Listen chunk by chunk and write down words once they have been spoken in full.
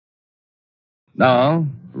Now,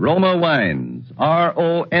 Roma Wines,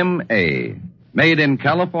 R-O-M-A, made in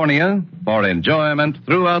California for enjoyment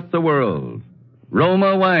throughout the world.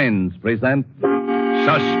 Roma Wines present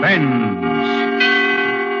Suspense.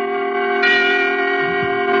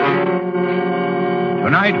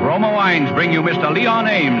 Tonight, Roma Wines bring you Mr. Leon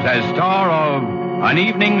Ames as star of An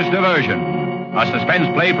Evening's Diversion, a suspense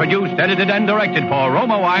play produced, edited, and directed for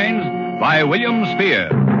Roma Wines by William Spear.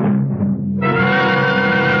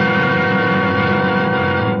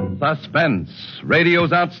 Suspense,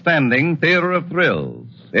 radio's outstanding theater of thrills,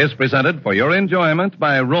 is presented for your enjoyment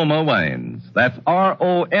by Roma Wines. That's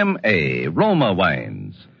R-O-M-A, Roma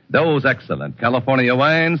Wines. Those excellent California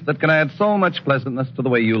wines that can add so much pleasantness to the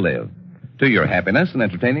way you live, to your happiness in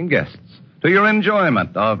entertaining guests, to your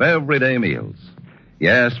enjoyment of everyday meals.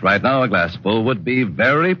 Yes, right now a glassful would be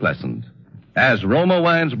very pleasant. As Roma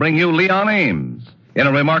Wines bring you Leon Ames in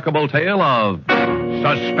a remarkable tale of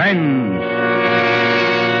suspense.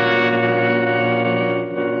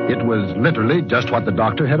 It was literally just what the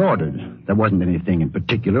doctor had ordered. There wasn't anything in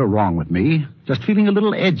particular wrong with me, just feeling a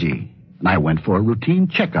little edgy. And I went for a routine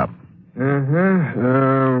checkup. How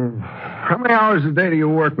many hours a day do you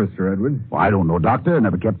work, Mr. Edwards? Well, I don't know, Doctor. I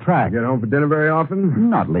never kept track. Get home for dinner very often?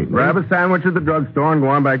 Not lately. Grab a sandwich at the drugstore and go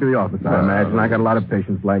on back to the office, I imagine. I got a lot of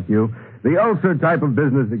patients like you. The ulcer type of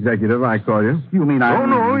business executive, I call you. You mean I... Oh,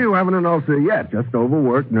 no, you haven't an ulcer yet. Just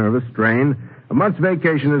overworked, nervous, strain. A month's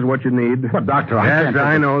vacation is what you need. But, Doctor, I Yes, can't...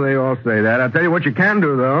 I know they all say that. I'll tell you what you can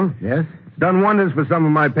do, though. Yes? Done wonders for some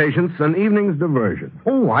of my patients. An evening's diversion.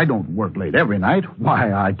 Oh, I don't work late every night.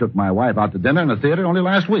 Why, I took my wife out to dinner in the theater only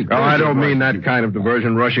last week. Oh, I don't mean that kind of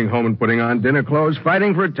diversion, rushing home and putting on dinner clothes,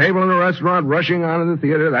 fighting for a table in a restaurant, rushing on to the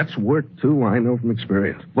theater. That's work, too, I know from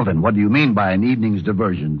experience. Well, then what do you mean by an evening's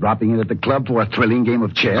diversion? Dropping in at the club for a thrilling game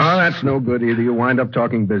of chess? Oh, that's no good either. You wind up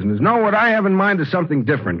talking business. No, what I have in mind is something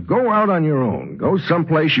different. Go out on your own. Go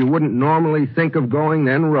someplace you wouldn't normally think of going,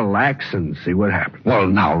 then relax and see what happens. Well,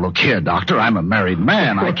 now, look here, Doctor. I'm a married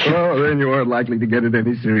man. I can't... Oh, then you aren't likely to get in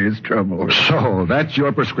any serious trouble. So, that's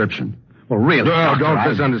your prescription. Well, really, Doctor, don't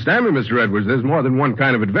misunderstand me, Mr. Edwards. There's more than one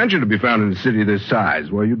kind of adventure to be found in a city this size.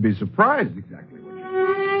 Well, you'd be surprised exactly what you...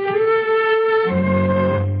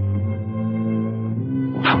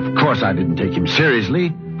 Well, of course I didn't take him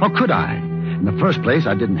seriously. How could I? In the first place,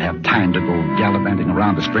 I didn't have time to go gallivanting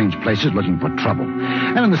around to strange places looking for trouble.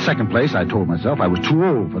 And in the second place, I told myself I was too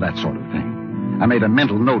old for that sort of thing. I made a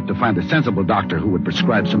mental note to find a sensible doctor who would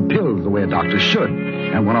prescribe some pills the way a doctor should,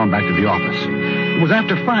 and went on back to the office. It was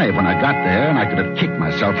after 5 when I got there, and I could have kicked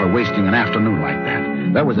myself for wasting an afternoon like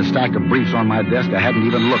that. There was a stack of briefs on my desk I hadn't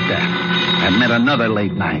even looked at. That meant another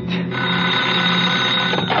late night.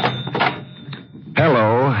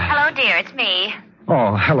 Hello. Hello, dear. It's me.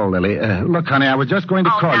 Oh, hello, Lily. Look, honey, I was just going to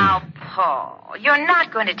call now, Paul, you're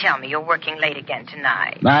not going to tell me you're working late again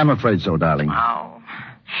tonight. you. I'm afraid so, darling. Oh.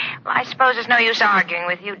 Well, I suppose there's no use arguing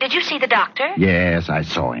with you. Did you see the doctor? Yes, I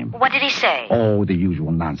saw him. What did he say? Oh, the usual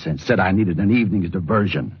nonsense. Said I needed an evening's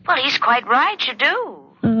diversion. Well, he's quite right. You do.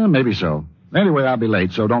 Maybe so. Anyway, I'll be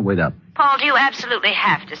late, so don't wait up. Paul, do you absolutely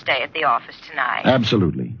have to stay at the office tonight?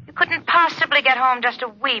 Absolutely. You couldn't possibly get home just a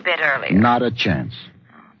wee bit earlier. Not a chance.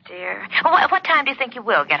 Oh, dear. Well, what time do you think you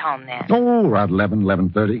will get home then? Oh, around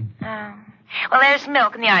 11:30. Oh. Well, there's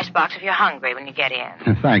milk in the icebox if you're hungry when you get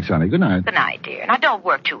in. Thanks, honey. Good night. Good night, dear. Now, don't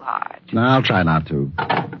work too hard. No, I'll try not to.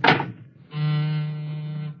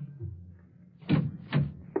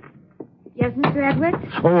 Yes, Mr. Edwards?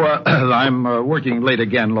 Oh, I'm working late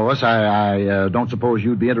again, Lois. I don't suppose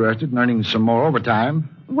you'd be interested in earning some more overtime?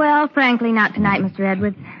 Well, frankly, not tonight, Mr.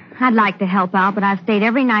 Edwards. I'd like to help out, but I've stayed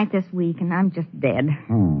every night this week, and I'm just dead.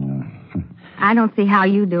 I don't see how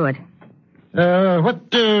you do it. What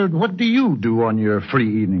do you do on your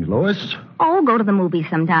free evenings, Lois? Oh, go to the movies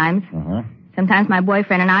sometimes. Uh-huh. Sometimes my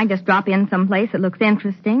boyfriend and I just drop in someplace that looks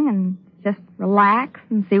interesting and just relax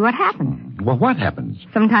and see what happens. Well, what happens?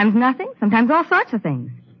 Sometimes nothing, sometimes all sorts of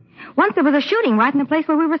things. Once there was a shooting right in the place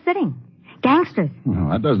where we were sitting. Gangsters. Well,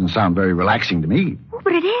 that doesn't sound very relaxing to me. Oh,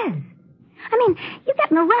 but it is. I mean, you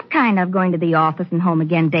get in a rut kind of going to the office and home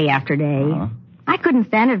again day after day. Uh-huh. I couldn't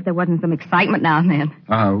stand it if there wasn't some excitement now and then.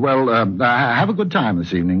 Have a good time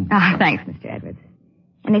this evening. Ah, thanks, Mr. Edwards.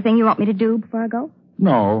 Anything you want me to do before I go?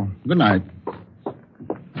 No. Good night.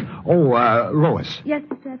 Oh, Lois. Yes,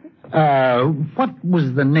 Mr. Edwards? What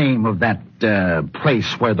was the name of that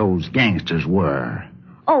place where those gangsters were?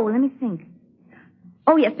 Oh, let me think.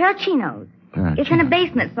 Oh, yes, Parachino's. It's in a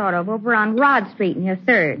basement, sort of, over on Rod Street near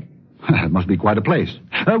 3rd. It must be quite a place.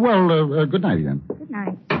 Good night again. Good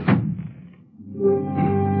night.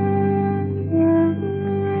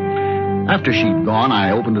 After she'd gone,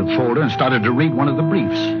 I opened a folder and started to read one of the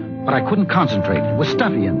briefs. but I couldn't concentrate. It was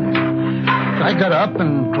stuffy in there. So I got up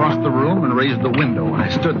and crossed the room and raised the window. I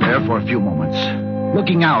stood there for a few moments,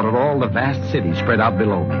 looking out at all the vast city spread out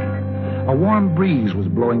below me. A warm breeze was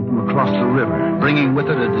blowing from across the river, bringing with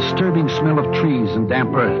it a disturbing smell of trees and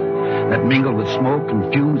damp earth that mingled with smoke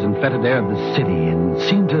and fumes and fetid air of the city and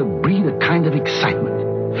seemed to breed a kind of excitement.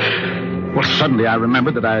 Well, suddenly I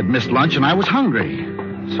remembered that I had missed lunch and I was hungry.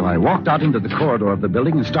 So I walked out into the corridor of the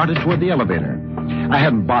building and started toward the elevator. I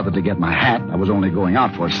hadn't bothered to get my hat. I was only going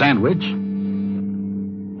out for a sandwich.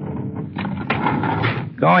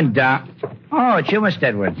 Going down. Oh, it's you, Mr.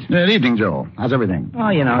 Edwards. Good evening, Joe. How's everything? Oh,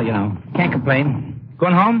 you know. Can't complain.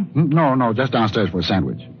 Going home? No, just downstairs for a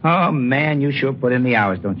sandwich. Oh, man, you sure put in the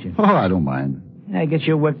hours, don't you? Oh, I don't mind. I guess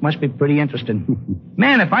your work must be pretty interesting.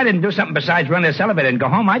 Man, if I didn't do something besides run this elevator and go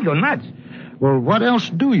home, I'd go nuts. Well, what else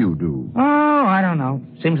do you do? Oh, I don't know.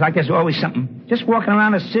 Seems like there's always something. Just walking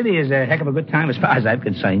around the city is a heck of a good time as far as I'm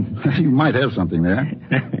concerned. You might have something there.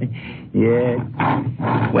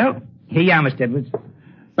 Yeah. Well, here you are, Mr. Edwards.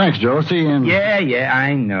 Thanks, Joe. See you in... Yeah,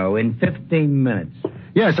 I know. In 15 minutes.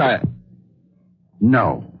 Yes,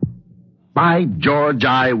 No. By George,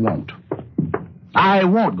 I won't. I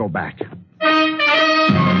won't go back.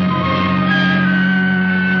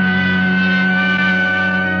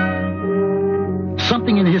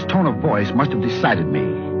 Something in his tone of voice must have decided me.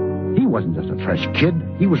 He wasn't just a fresh kid.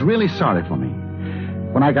 He was really sorry for me.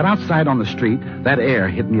 When I got outside on the street, that air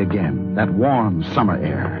hit me again, that warm summer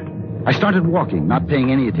air. I started walking, not paying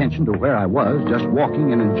any attention to where I was, just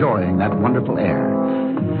walking and enjoying that wonderful air.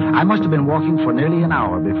 I must have been walking for nearly an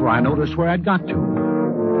hour before I noticed where I'd got to.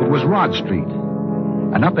 It was Rod Street,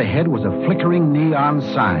 and up ahead was a flickering neon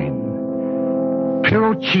sign.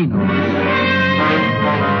 Pirocino's.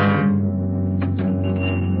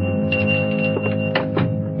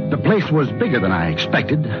 The place was bigger than I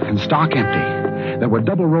expected and stark empty. There were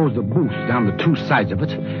double rows of booths down the two sides of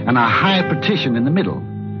it and a high partition in the middle.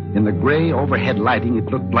 In the gray overhead lighting, it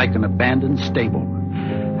looked like an abandoned stable.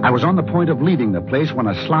 I was on the point of leaving the place when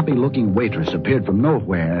a sloppy-looking waitress appeared from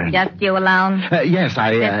nowhere. Just you alone? Yes,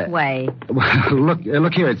 This way.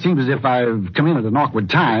 Look here. It seems as if I've come in at an awkward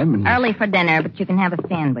time. And... Early for dinner, but you can have a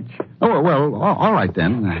sandwich. Oh, well, all right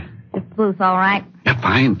then. This booth all right? Yeah,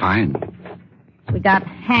 fine. We got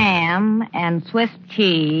ham and Swiss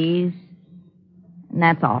cheese, and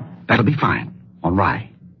that's all. That'll be fine. On rye.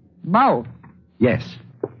 Both? Yes.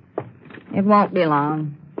 It won't be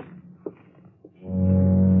long.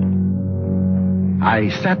 I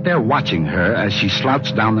sat there watching her as she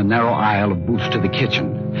slouched down the narrow aisle of booths to the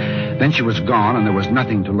kitchen. Then she was gone, and there was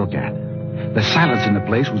nothing to look at. The silence in the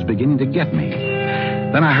place was beginning to get me.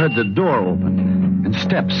 Then I heard the door open and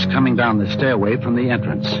steps coming down the stairway from the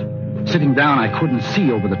entrance. Sitting down, I couldn't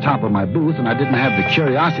see over the top of my booth, and I didn't have the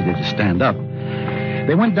curiosity to stand up.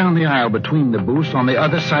 They went down the aisle between the booths on the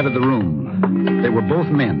other side of the room. They were both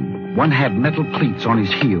men. One had metal cleats on his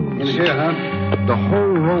heels. In here, huh? The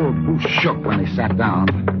whole row of booths shook when they sat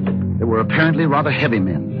down. They were apparently rather heavy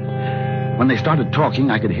men. When they started talking,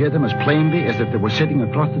 I could hear them as plainly as if they were sitting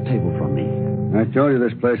across the table from me. I told you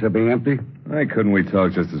this place would be empty. Why couldn't we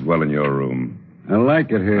talk just as well in your room? I like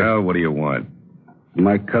it here. Well, what do you want?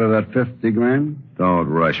 My cut of that 50 grand? Don't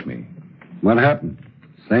rush me. What happened?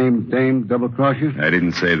 Same dame double-cross you? I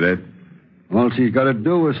didn't say that. All she's got to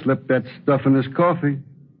do is slip that stuff in this coffee.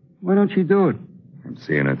 Why don't she do it? I'm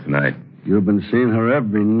seeing her tonight. You've been seeing her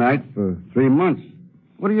every night for 3 months.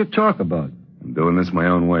 What do you talk about? I'm doing this my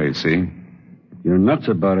own way, see? You're nuts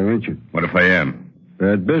about her, ain't you? What if I am?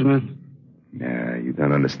 Bad business. Nah, you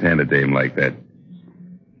don't understand a dame like that.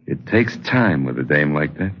 It takes time with a dame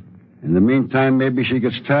like that. In the meantime, maybe she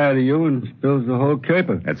gets tired of you and spills the whole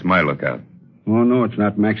caper. That's my lookout. Oh, no, it's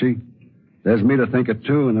not, Maxie. There's me to think of,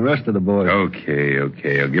 too, and the rest of the boys. Okay.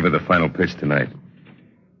 I'll give her the final pitch tonight.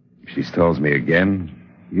 If she stalls me again...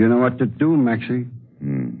 You know what to do, Maxie.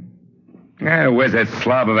 Where's that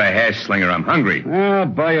slob of a hash slinger? I'm hungry. I'll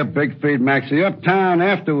buy a big feed, Maxie. Uptown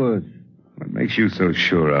afterwards. What makes you so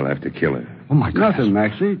sure I'll have to kill her? Oh, my God. Nothing,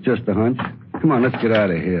 Maxie. Just a hunch. Come on, let's get out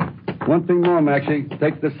of here. One thing more, Maxie.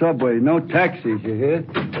 Take the subway. No taxis, you hear?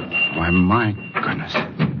 Why, my goodness.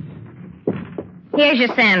 Here's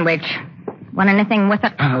your sandwich. Want anything with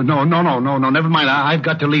it? No. Never mind. I've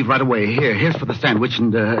got to leave right away. Here's for the sandwich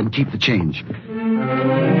and keep the change.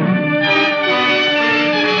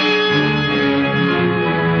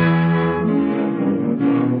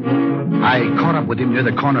 I caught up with him near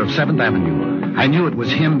the corner of 7th Avenue. I knew it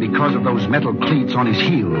was him because of those metal cleats on his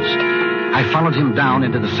heels. I followed him down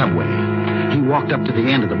into the subway. He walked up to the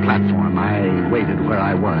end of the platform. I waited where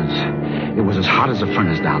I was. It was as hot as a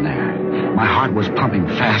furnace down there. My heart was pumping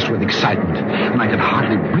fast with excitement, and I could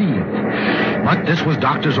hardly breathe. But this was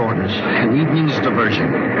doctor's orders, an evening's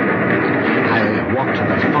diversion. I walked to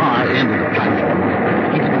the far end of the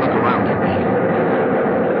platform. He didn't look around at me.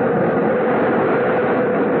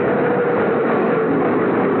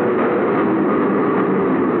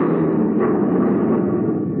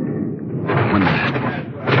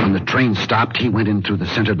 When the train stopped, he went in through the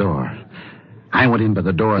center door. I went in by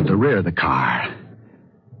the door at the rear of the car.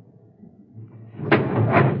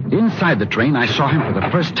 Inside the train, I saw him for the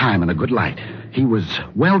first time in a good light. He was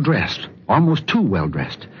well-dressed, almost too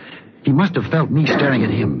well-dressed. He must have felt me staring at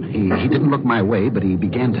him. He didn't look my way, but he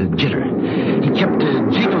began to jitter. He kept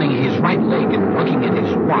jiggling his right leg and looking at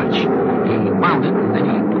his watch. He wound it, and then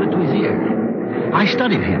he put it to his ear. I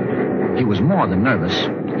studied him. He was more than nervous.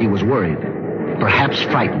 He was worried, perhaps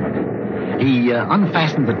frightened. He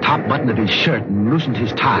unfastened the top button of his shirt and loosened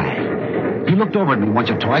his tie. He looked over at me once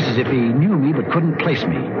or twice as if he knew me but couldn't place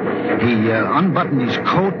me. He unbuttoned his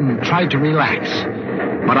coat and tried to relax.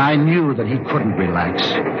 But I knew that he couldn't relax.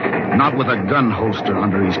 Not with a gun holster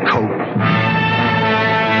under his coat.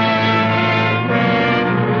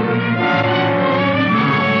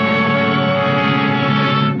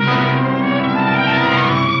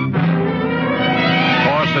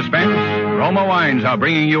 For suspense, Roma Wines are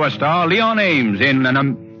bringing you a star, Leon Ames, in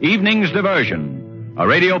an evening's diversion. A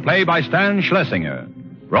radio play by Stan Schlesinger.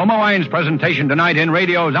 Roma Wines' presentation tonight in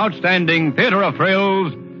radio's outstanding theater of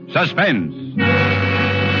thrills, Suspense.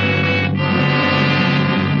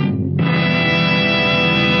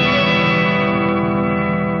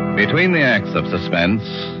 Between the acts of suspense,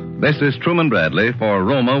 this is Truman Bradley for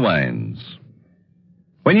Roma Wines.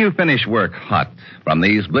 When you finish work hot from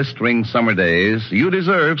these blistering summer days, you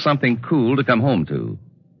deserve something cool to come home to.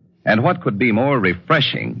 And what could be more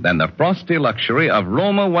refreshing than the frosty luxury of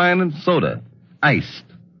Roma wine and soda, iced,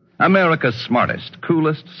 America's smartest,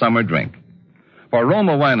 coolest summer drink. For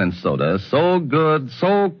Roma wine and soda, so good,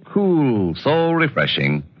 so cool, so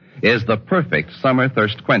refreshing, is the perfect summer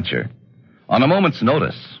thirst quencher. On a moment's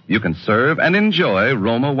notice, you can serve and enjoy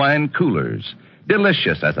Roma wine coolers,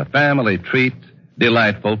 delicious as a family treat,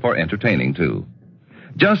 delightful for entertaining, too.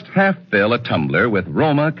 Just half fill a tumbler with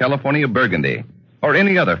Roma California Burgundy or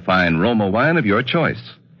any other fine Roma wine of your choice.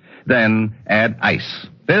 Then add ice.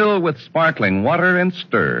 Fill with sparkling water and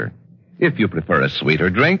stir. If you prefer a sweeter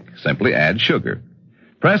drink, simply add sugar.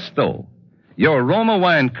 Presto! Your Roma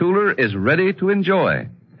wine cooler is ready to enjoy.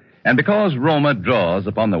 And because Roma draws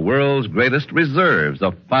upon the world's greatest reserves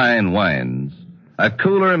of fine wines, a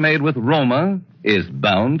cooler made with Roma is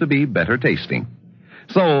bound to be better tasting.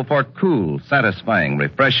 So, for cool, satisfying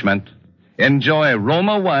refreshment, enjoy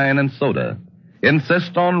Roma wine and soda.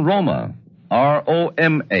 Insist on Roma,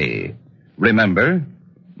 R-O-M-A. Remember,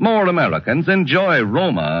 more Americans enjoy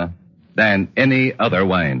Roma than any other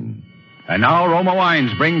wine. And now Roma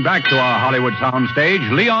Wines bring back to our Hollywood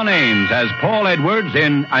soundstage Leon Ames as Paul Edwards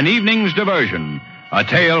in An Evening's Diversion, a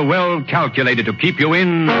tale well calculated to keep you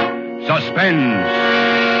in suspense.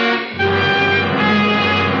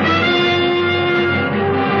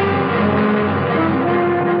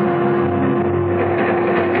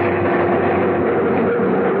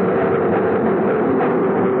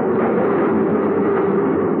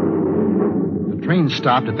 The train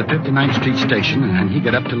stopped at the 59th Street station, and he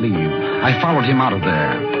got up to leave. I followed him out of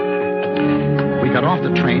there. We got off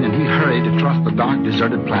the train, and he hurried across the dark,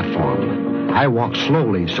 deserted platform. I walked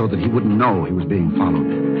slowly so that he wouldn't know he was being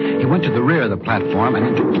followed. He went to the rear of the platform and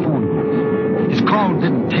into a phone booth. His call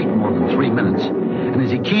didn't take more than 3 minutes, and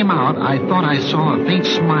as he came out, I thought I saw a faint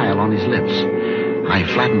smile on his lips. I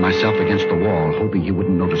flattened myself against the wall, hoping he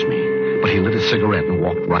wouldn't notice me, but he lit a cigarette and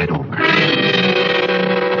walked right over.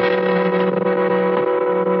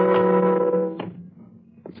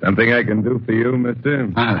 Something I can do for you, mister?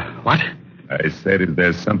 What? I said, is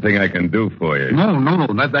there something I can do for you? No.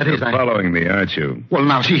 That You're is... following me, aren't you? Well,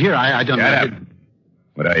 now, see here, I don't... Shut up.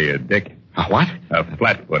 What are you, a dick? A what? A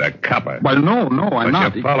flatfoot, a copper. Well, no, I'm But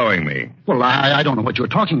not. you're following me. Well, I don't know what you're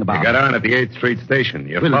talking about. You got on at the 8th Street station.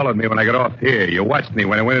 You Really? followed me when I got off here. You watched me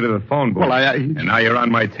when I went into the phone booth. Well, And now you're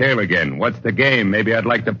on my tail again. What's the game? Maybe I'd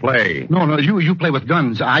like to play. No, you play with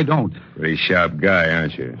guns. I don't. Pretty sharp guy,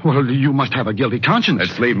 aren't you? Well, you must have a guilty conscience.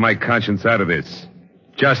 Let's leave my conscience out of this.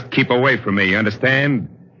 Just keep away from me, you understand?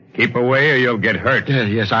 Keep away or you'll get hurt.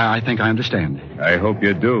 Yes, I think I understand. I hope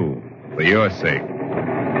you do, for your sake.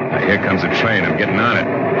 Now, here comes a train. I'm getting on it.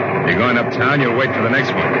 You're going uptown, you'll wait for the next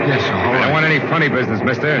one. Yes, all I right. don't want any funny business,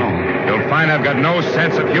 mister. No. You'll find I've got no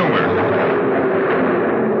sense of humor.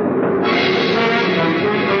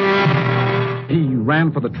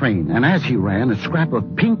 ran for the train, and as he ran, a scrap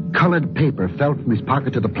of pink-colored paper fell from his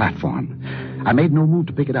pocket to the platform. I made no move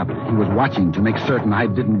to pick it up. He was watching to make certain I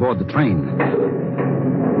didn't board the train.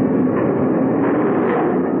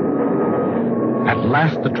 At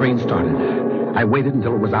last, the train started. I waited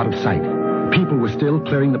until it was out of sight. People were still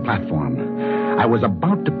clearing the platform. I was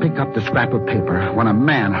about to pick up the scrap of paper when a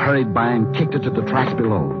man hurried by and kicked it to the tracks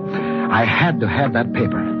below. I had to have that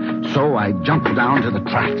paper, so I jumped down to the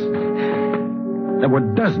tracks. There were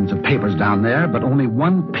dozens of papers down there, but only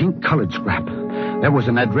one pink-colored scrap. There was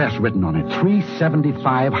an address written on it,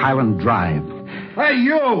 375 Highland Drive. Hey,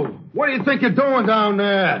 you! What do you think you're doing down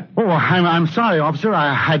there? Oh, I'm sorry, officer.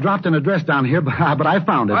 I dropped an address down here, but I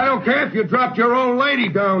found it. I don't care if you dropped your old lady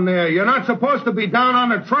down there. You're not supposed to be down on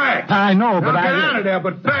the tracks. I know, but now get out of there,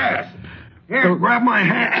 but fast. Here, grab my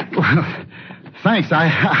hat. Well, thanks.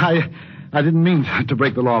 I didn't mean to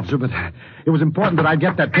break the law, officer, but it was important that I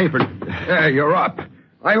get that paper. Yeah, you're up.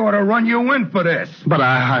 I ought to run you in for this. But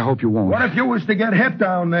I hope you won't. What if you was to get hit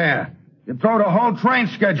down there? You'd throw the whole train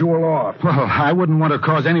schedule off. Well, I wouldn't want to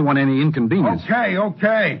cause anyone any inconvenience.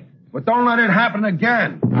 Okay. But don't let it happen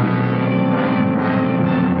again.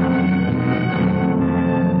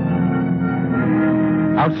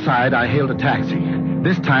 Outside, I hailed a taxi.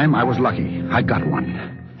 This time, I was lucky. I got one.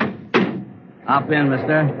 Hop in,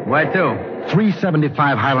 mister. Where to?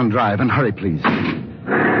 375 Highland Drive, and hurry, please.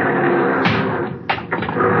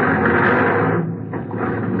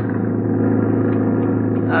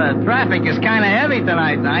 The traffic is kind of heavy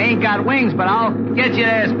tonight. I ain't got wings, but I'll get you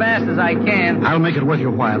there as fast as I can. I'll make it worth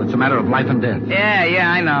your while. It's a matter of life and death.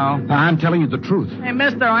 Yeah, I know. I'm telling you the truth. Hey,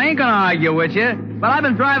 mister, I ain't gonna argue with you, but I've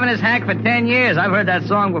been driving this hack for 10 years. I've heard that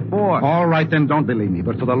song before. All right, then don't believe me,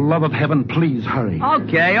 but for the love of heaven, please hurry.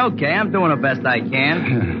 Okay. I'm doing the best I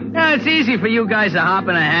can. Yeah, it's easy for you guys to hop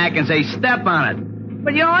in a hack and say, step on it.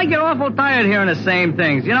 But, I get awful tired hearing the same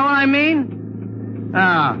things. You know what I mean?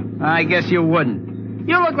 I guess you wouldn't.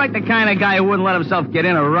 You look like the kind of guy who wouldn't let himself get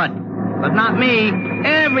in a rut. But not me.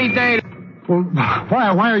 Every day. Well,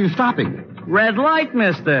 why are you stopping? Red light,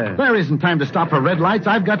 mister. There isn't time to stop for red lights.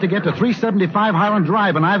 I've got to get to 375 Highland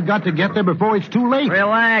Drive, and I've got to get there before it's too late.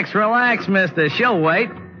 Relax, mister. She'll wait.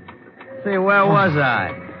 See, where was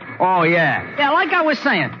I? Oh, yeah. Yeah, like I was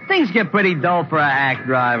saying, things get pretty dull for a hack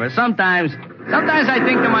driver. Sometimes I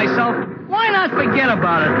think to myself, why not forget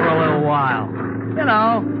about it for a little while?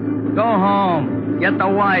 Go home. Get the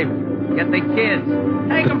wife. Get the kids.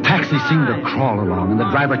 The taxi seemed to crawl along, and the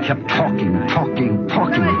driver kept talking.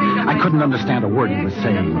 I couldn't understand a word he was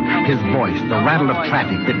saying. His voice, the rattle of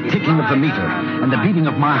traffic, the ticking of the meter, and the beating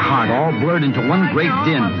of my heart all blurred into one great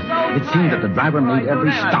din. It seemed that the driver made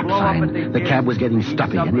every stop sign. The cab was getting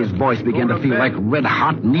stuffy, and his voice began to feel like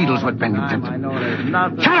red-hot needles were bending. Shut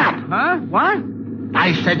up! Huh? What?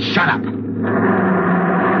 I said shut up.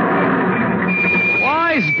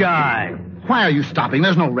 Wise guy. Why are you stopping?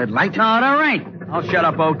 There's no red light. No, there ain't. I'll shut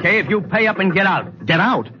up, okay, if you pay up and get out. Get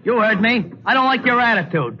out? You heard me. I don't like your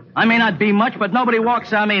attitude. I may not be much, but nobody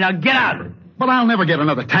walks on me. Now get out. But I'll never get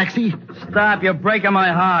another taxi. Stop. You're breaking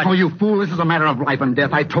my heart. Oh, you fool. This is a matter of life and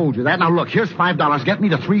death. I told you that. Now, look, here's $5. Get me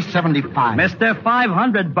to 375. Mister,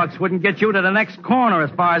 $500 wouldn't get you to the next corner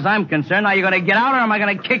as far as I'm concerned. Now, you going to get out or am I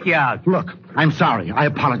going to kick you out? Look, I'm sorry. I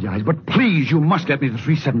apologize. But please, you must get me to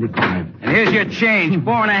 375. And here's your change,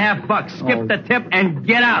 $4.50. Skip the tip and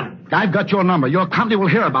get out. I've got your number. Your company will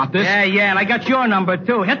hear about this. Yeah, and I got your number,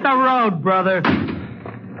 too. Hit the road, brother.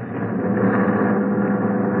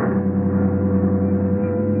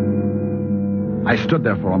 I stood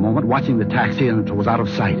there for a moment, watching the taxi until it was out of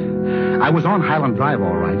sight. I was on Highland Drive,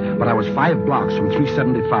 all right, but I was 5 blocks from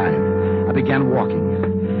 375. I began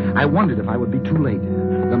walking. I wondered if I would be too late.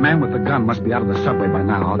 The man with the gun must be out of the subway by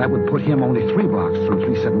now. That would put him only 3 blocks from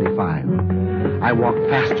 375. I walked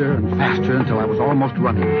faster and faster until I was almost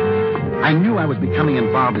running. I knew I was becoming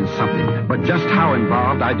involved in something, but just how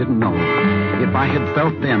involved, I didn't know. If I had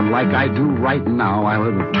felt then like I do right now, I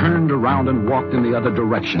would have turned around and walked in the other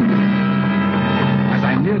direction. As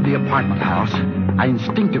I neared the apartment house, I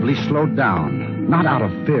instinctively slowed down, not out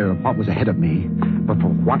of fear of what was ahead of me, but for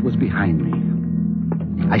what was behind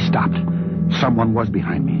me. I stopped. Someone was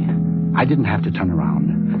behind me. I didn't have to turn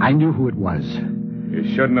around. I knew who it was. You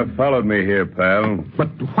shouldn't have followed me here, pal. But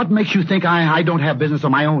what makes you think I don't have business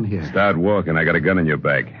of my own here? Start walking. I got a gun in your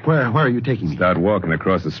back. Where are you taking me? Start walking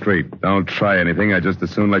across the street. Don't try anything. I'd just as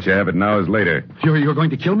soon let you have it now as later. You're going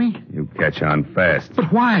to kill me? You catch on fast.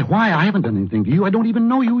 But why? I haven't done anything to you. I don't even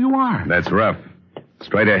know who you are. That's rough.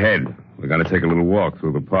 Straight ahead. We're going to take a little walk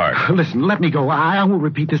through the park. Listen, let me go. I won't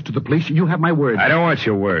repeat this to the police. You have my word. I don't want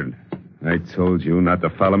your word. I told you not to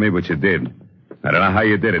follow me, but you did. I don't know how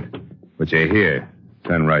you did it, but you're here.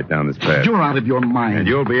 10 right down this path. You're out of your mind. And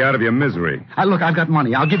you'll be out of your misery. Look, I've got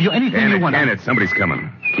money. I'll give you anything you want. Can it? Somebody's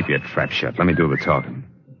coming. Keep your trap shut. Let me do the talking.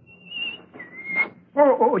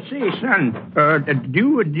 Say, son,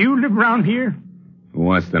 do you live around here? Who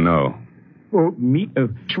wants to know? Oh, me?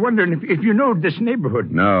 Just wondering if you know this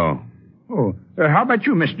neighborhood. No. Oh, how about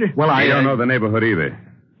you, mister? Well, I don't know the neighborhood either.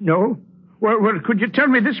 No? Well, could you tell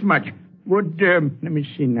me this much? Would, let me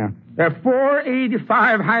see now.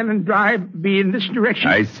 485 Highland Drive be in this direction?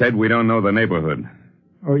 I said we don't know the neighborhood.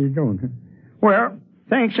 Oh, you don't, huh? Well,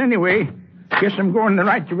 thanks anyway. Guess I'm going in the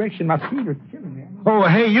right direction. My feet are killing me. Oh,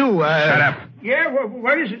 hey, you, Shut up. Yeah,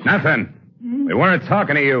 what is it? Nothing. We weren't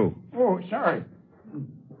talking to you. Oh, sorry.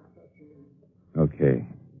 Okay.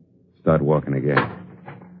 Start walking again.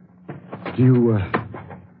 Do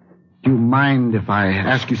you mind if I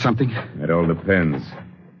ask you something? It all depends.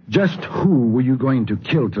 Just who were you going to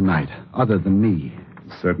kill tonight, other than me?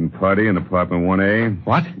 A certain party in apartment 1A.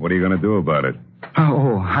 What? What are you going to do about it?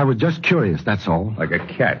 Oh, I was just curious, that's all. Like a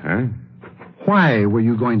cat, huh? Why were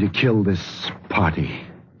you going to kill this party?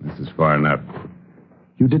 This is far enough.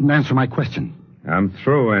 You didn't answer my question. I'm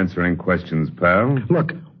through answering questions, pal.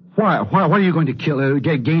 Look, what are you going to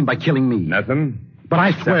gain by killing me? Nothing. But I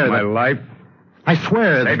Except swear my life. I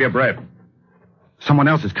swear Save your breath. Someone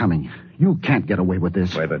else is coming. You can't get away with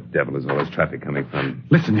this. Where the devil is all this traffic coming from?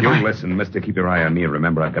 Listen, Listen, mister. Keep your eye on me and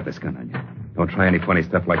remember I've got this gun on you. Don't try any funny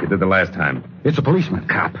stuff like you did the last time. It's a policeman.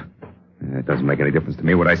 Cop. It doesn't make any difference to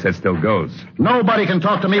me. What I said still goes. Nobody can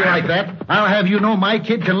talk to me like that. I'll have you know my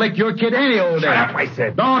kid can lick your kid any old day. Shut up, I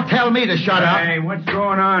said. Don't tell me to shut up. Hey, what's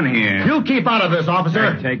going on here? You keep out of this,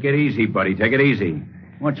 officer. Hey, take it easy, buddy. Take it easy.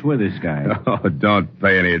 What's with this guy? Oh, don't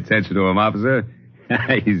pay any attention to him, officer.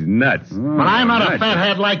 He's nuts. But I'm not a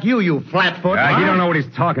fathead like you flatfoot. You don't know what he's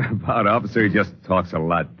talking about, officer. He just talks a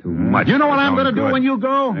lot too much. You know what I'm going to do when you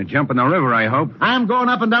go? Jump in the river, I hope. I'm going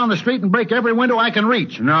up and down the street and break every window I can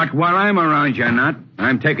reach. Not while I'm around, you're not.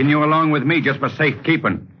 I'm taking you along with me just for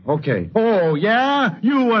safekeeping. Okay. Oh, yeah?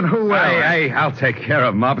 You and who else? Hey, I'll take care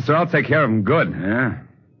of him, officer. I'll take care of him good. Yeah?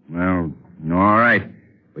 Well, all right.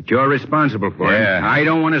 But you're responsible for it. I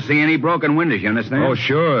don't want to see any broken windows, you understand? Oh,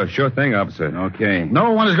 sure. Sure thing, officer. Okay.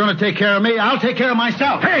 No one is going to take care of me. I'll take care of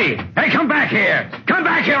myself. Hey, come back here. Come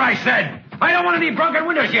back here, I said. I don't want any broken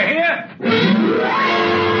windows, you hear?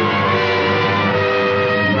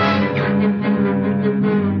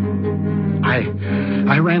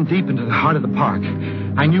 I ran deep into the heart of the park.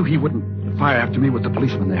 I knew he wouldn't fire after me with the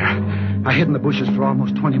policeman there. I hid in the bushes for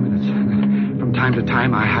almost 20 minutes. From time to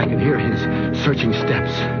time, I could hear his searching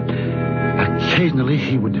steps. Occasionally,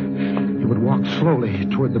 he would walk slowly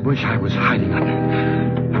toward the bush I was hiding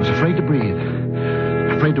under. I was afraid to breathe,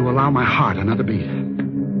 afraid to allow my heart another beat.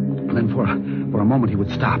 And then for a moment, he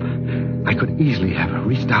would stop. I could easily have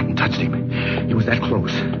reached out and touched him. He was that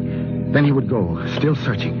close. Then he would go, still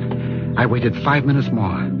searching. I waited 5 minutes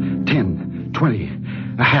more, 10, 20,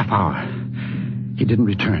 a half hour. He didn't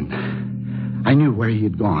return. I knew where he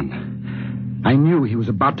had gone. I knew he was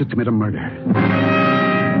about to commit a murder.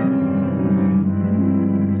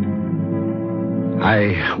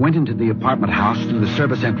 I went into the apartment house through the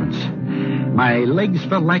service entrance. My legs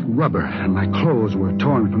felt like rubber, and my clothes were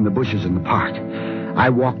torn from the bushes in the park. I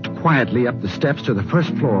walked quietly up the steps to the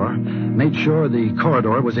first floor, made sure the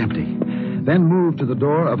corridor was empty, then moved to the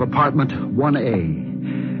door of apartment 1A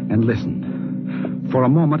and listened. For a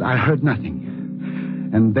moment, I heard nothing.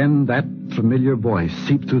 And then that familiar voice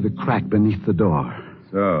seeped through the crack beneath the door.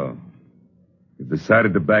 So, you've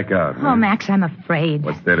decided to back out, huh? Oh, Max, I'm afraid.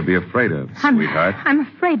 What's there to be afraid of, sweetheart? I'm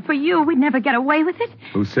afraid for you. We'd never get away with it.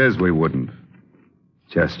 Who says we wouldn't?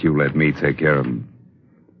 Just you let me take care of him.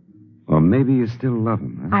 Or maybe you still love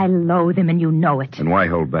him, huh? I loathe him, and you know it. Then why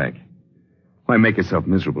hold back? Why make yourself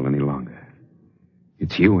miserable any longer?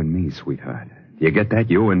 It's you and me, sweetheart. Do you get that?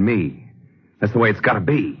 You and me. That's the way it's got to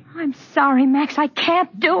be. I'm sorry, Max. I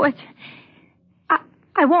can't do it.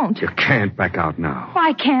 I won't. You can't back out now.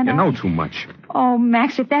 Why can't I? You know too much. Oh,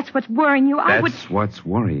 Max, if that's what's worrying you, I would... That's what's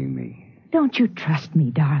worrying me. Don't you trust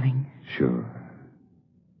me, darling? Sure.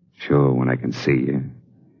 Sure, when I can see you.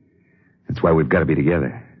 That's why we've got to be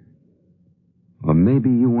together. Or maybe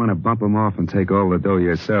you want to bump him off and take all the dough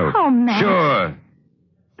yourself. Oh, Max. Sure.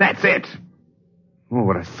 That's it. Oh,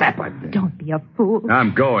 what a sap I've been. Don't be a fool.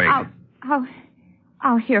 I'm going.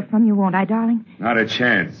 I'll hear from you, won't I, darling? Not a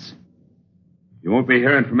chance. You won't be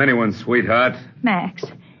hearing from anyone, sweetheart. Max,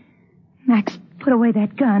 put away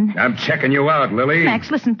that gun. I'm checking you out, Lily. Max,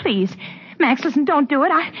 listen, please. Max, listen, don't do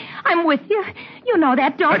it. I'm with you. You know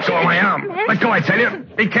that, don't you? Let go of my arm. Max. Let go, I tell you.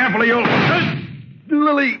 Be careful or you'll...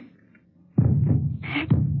 Lily.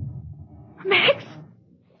 Max,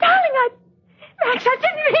 darling, Max, I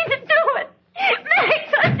didn't mean to do it.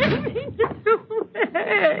 Max, I didn't mean to do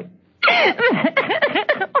it.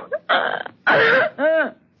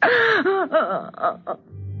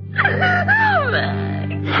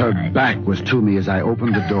 Her back was to me as I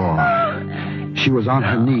opened the door. She was on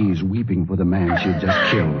her knees weeping for the man she had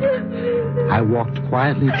just killed. I walked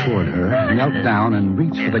quietly toward her, knelt down, and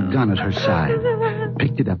reached for the gun at her side.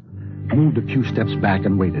 Picked it up, moved a few steps back,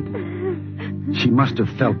 and waited. She must have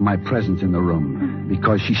felt my presence in the room,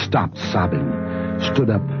 because she stopped sobbing, stood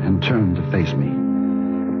up, and turned to face me.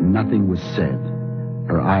 Nothing was said.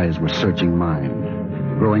 Her eyes were searching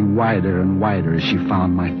mine, growing wider and wider as she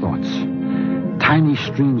found my thoughts. Tiny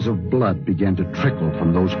streams of blood began to trickle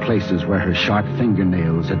from those places where her sharp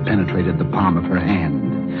fingernails had penetrated the palm of her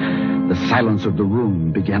hand. The silence of the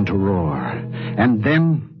room began to roar. And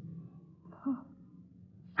then...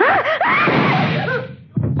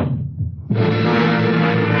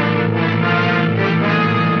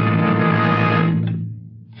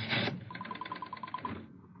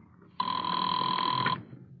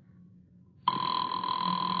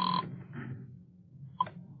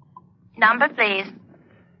 Number, please.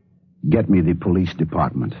 Get me the police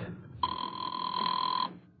department.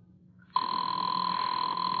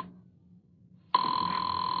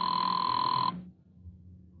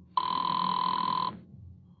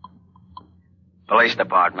 Police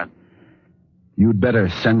department. You'd better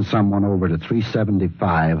send someone over to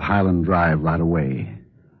 375 Highland Drive right away.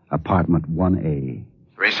 Apartment 1A.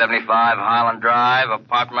 375 Highland Drive,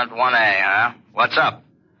 apartment 1A, huh? What's up?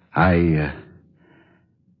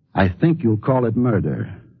 I think you'll call it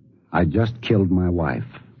murder. I just killed my wife.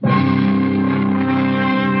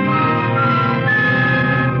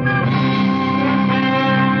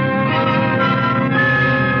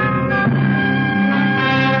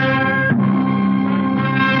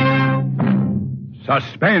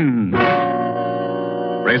 Suspense.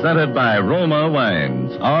 Presented by Roma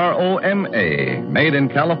Wines, R-O-M-A, made in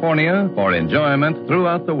California for enjoyment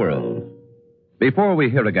throughout the world. Before we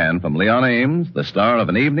hear again from Leon Ames, the star of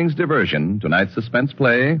An Evening's Diversion, tonight's suspense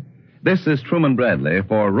play, this is Truman Bradley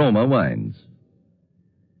for Roma Wines.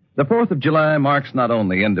 The 4th of July marks not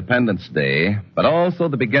only Independence Day, but also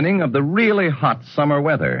the beginning of the really hot summer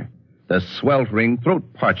weather, the sweltering,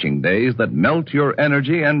 throat-parching days that melt your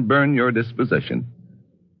energy and burn your disposition.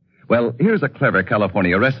 Well, here's a clever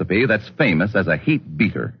California recipe that's famous as a heat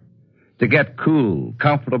beater. To get cool,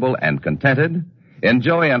 comfortable, and contented,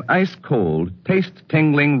 enjoy an ice-cold,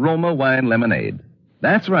 taste-tingling Roma wine lemonade.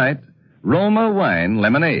 That's right, Roma wine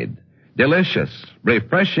lemonade. Delicious,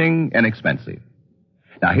 refreshing, inexpensive.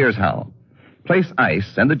 Now, here's how. Place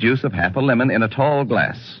ice and the juice of half a lemon in a tall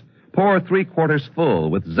glass. Pour 3/4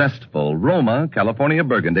 full with zestful Roma California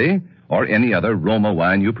Burgundy or any other Roma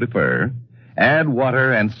wine you prefer. Add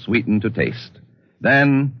water and sweeten to taste.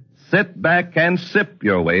 Then sit back and sip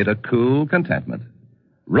your way to cool contentment.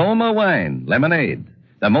 Roma wine lemonade,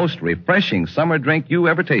 the most refreshing summer drink you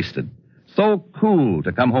ever tasted. So cool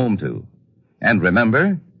to come home to. And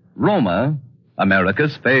remember, Roma,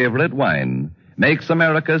 America's favorite wine, makes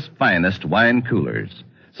America's finest wine coolers.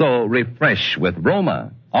 So refresh with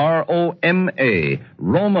Roma, R-O-M-A,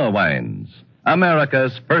 Roma wines,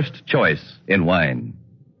 America's first choice in wine.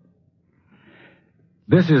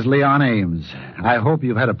 This is Leon Ames. I hope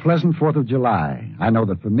you've had a pleasant 4th of July. I know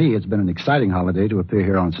that for me it's been an exciting holiday to appear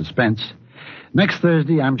here on Suspense. Next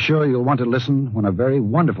Thursday, I'm sure you'll want to listen when a very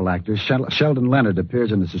wonderful actor, Sheldon Leonard,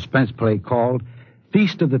 appears in a suspense play called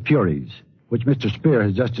Feast of the Furies, which Mr. Spear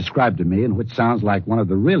has just described to me and which sounds like one of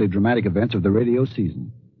the really dramatic events of the radio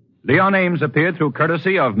season. Leon Ames appeared through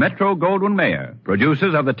courtesy of Metro-Goldwyn-Mayer,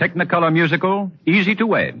 producers of the Technicolor musical Easy to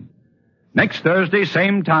Wed. Next Thursday,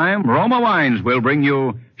 same time, Roma Wines will bring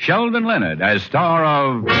you Sheldon Leonard as star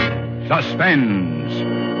of Suspense,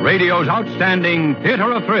 radio's outstanding theater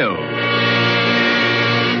of thrills.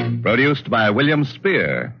 Produced by William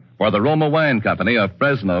Spear for the Roma Wine Company of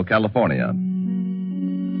Fresno, California.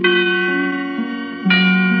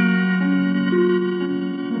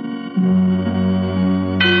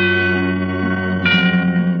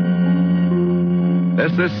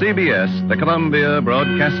 This is CBS, the Columbia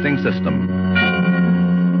Broadcasting System.